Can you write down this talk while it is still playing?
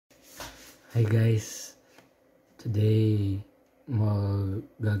Hi guys, today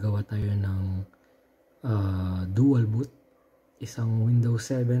magagawa tayo ng dual boot, isang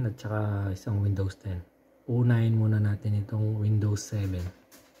Windows 7 at saka isang Windows 10. Unahin muna natin itong Windows 7.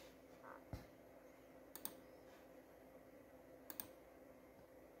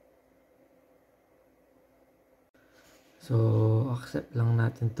 So accept lang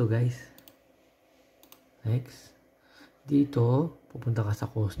natin to guys. Next, dito pupunta ka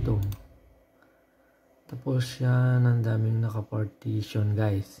sa custom. Tapos yan, ang daming naka-partition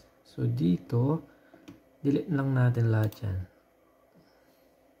guys. So dito, delete lang natin lahat yan.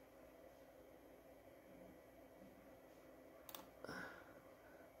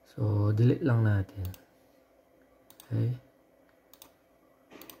 So delete lang natin. Okay.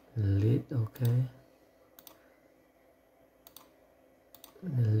 Delete, okay.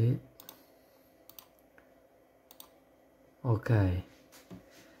 Delete. Okay.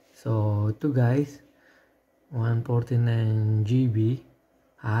 So ito guys, 149 GB,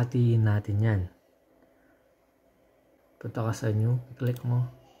 hahatiin natin yan. Punta ka sa new, click mo.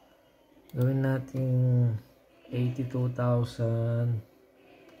 Gawin natin 82,500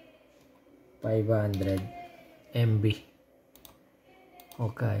 MB.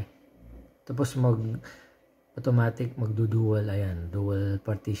 Okay. Tapos automatic magdudual, ayan, dual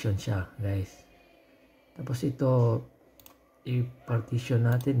partition siya guys. Tapos ito, i-partition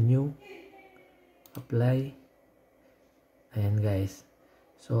natin, new, apply. Ayan guys.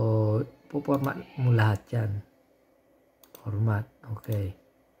 So, pupormat mo lahat yan. Format. Okay.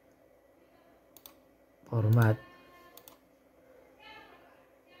 Format.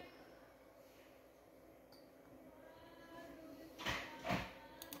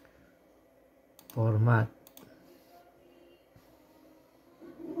 Format.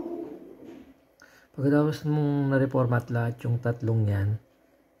 Pagkatapos mong na-reformat lahat yung tatlong yan,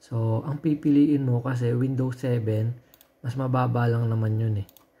 so, ang pipiliin mo kasi Windows 7, mas mababa lang naman yun eh.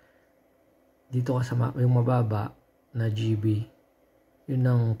 Dito ka sa yung mababa na GB, yun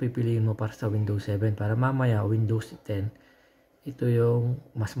ang pipiliin mo para sa Windows 7. Para mamaya, Windows 10, ito yung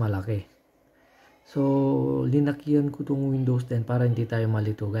mas malaki. So, linakihan ko itong Windows 10 para hindi tayo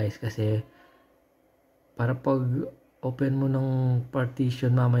malito guys. Kasi, para pag open mo ng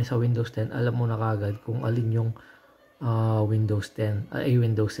partition mamaya sa Windows 10, alam mo na kagad kung alin yung Windows 10,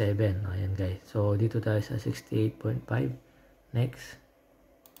 Windows 7. Ayan guys. So, dito tayo sa 68.5. Next.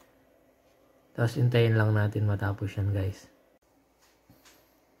 Tapos, hintayin lang natin matapos yan guys.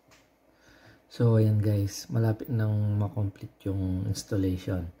 So, ayan guys. Malapit nang makomplete yung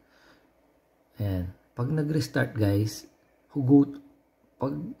installation. Ayan. Pag nag-restart guys,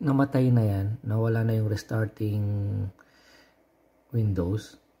 pag namatay na yan, nawala na yung restarting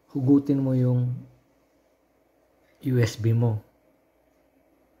Windows, hugutin mo yung USB mo.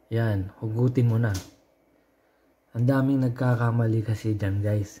 Yan, hugutin mo na. Ang daming nagkakamali kasi dyan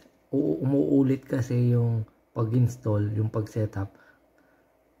guys. Umuulit kasi yung pag-install, yung pag-setup.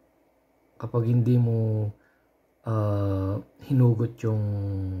 Kapag hindi mo hinugot yung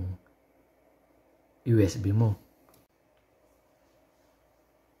USB mo.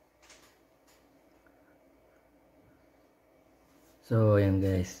 So, ayan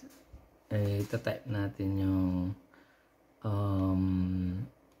guys. Ay, type natin yung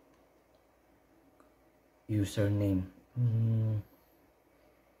username.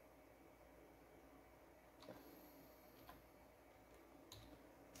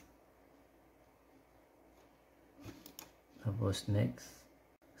 Tapos next.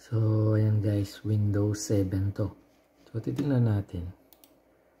 So, ayan guys, Windows 7 to. So, titingnan natin.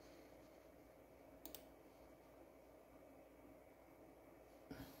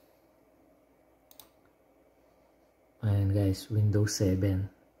 Ayan guys, Windows 7.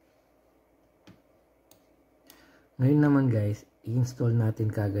 Ngayon naman guys, i-install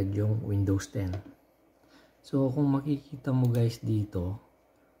natin kagad yung Windows 10. So, kung makikita mo guys dito,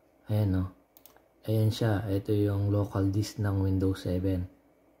 ayan o. Ayan siya. Ito yung local disk ng Windows 7.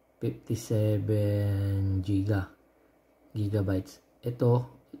 57 gigabytes. Ito,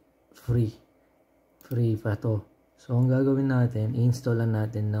 free. Free pa to. So, ang gagawin natin, i-install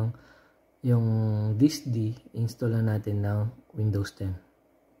natin ng yung disk D, install natin ng Windows 10.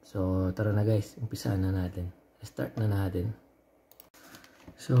 So, tara na guys, umpisa na natin. Start na natin.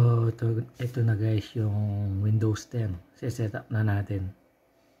 So, ito na guys yung Windows 10. Set up na natin.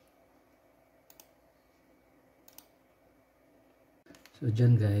 So,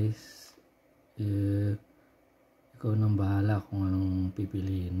 dyan guys, ikaw nang bahala kung anong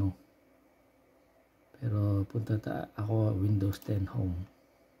pipiliin mo. Pero, ako Windows 10 Home.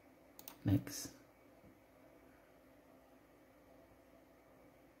 Next.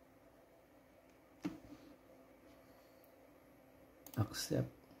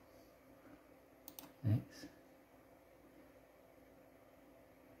 accept, next,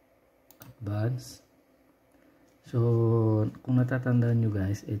 advance. So kung natatandaan nyo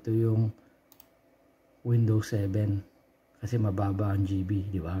guys, ito yung Windows 7 kasi mababa ang GB,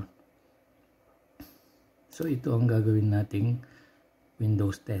 di ba? So ito ang gagawin nating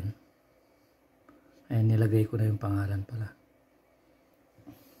Windows 10. Ayan, nilagay ko na yung pangalan pala.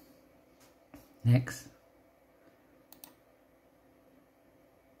 Next.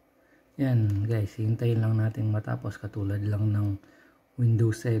 Yan guys, hintayin lang natin matapos katulad lang ng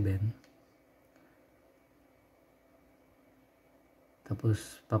Windows 7.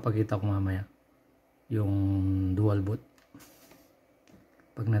 Tapos papakita ko mamaya yung dual boot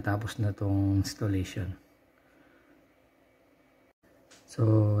pag natapos na tong installation.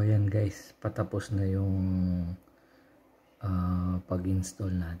 So ayan guys, patapos na yung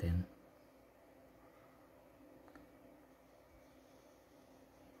pag-install natin.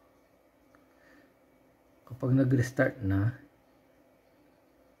 Kapag nag-restart na,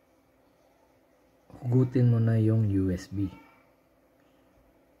 hugutin mo na yung USB.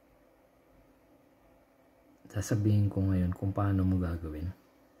 Sasabihin ko ngayon kung paano mo gagawin.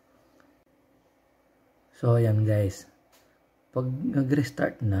 So ayan guys, pag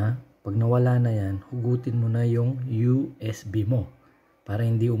nag-restart na, pag nawala na yan, hugutin mo na yung USB mo para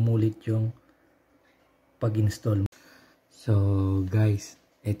hindi umulit yung pag-install. So guys,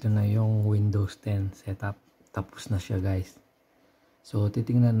 ito na yung Windows 10 setup. Tapos na siya guys. So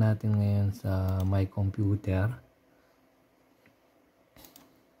titingnan natin ngayon sa my computer.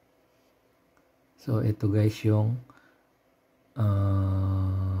 So ito guys yung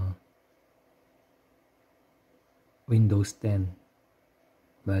Windows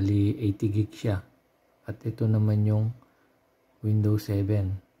 10. Bali 80 gig siya. At ito naman yung Windows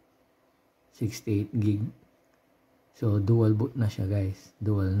 7. 68 gig. So dual boot na siya guys.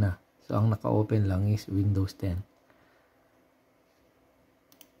 Dual na. So ang naka-open lang is Windows 10.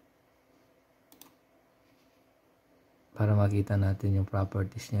 Para makita natin yung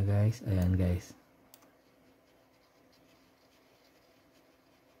properties niya guys. Ayan guys.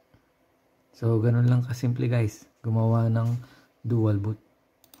 So ganun lang kasimple guys. Gumawa ng dual boot.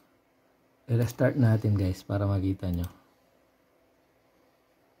 I-restart natin guys para makita nyo.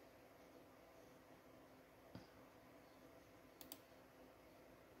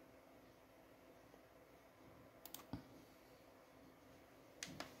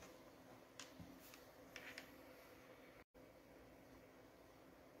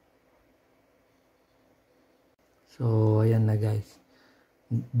 So ayan na guys.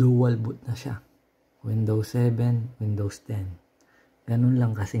 Dual boot na siya. Windows 7, Windows 10. Ganun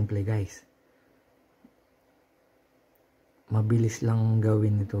lang kasimple guys. Mabilis lang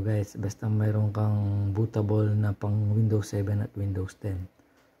gawin ito guys. Basta mayroon kang bootable na pang Windows 7 at Windows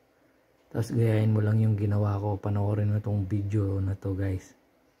 10. Tapos gayahin mo lang yung ginawa ko. Panoorin mo itong video na to guys.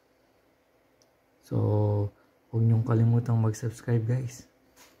 So huwag niyong kalimutang mag-subscribe guys.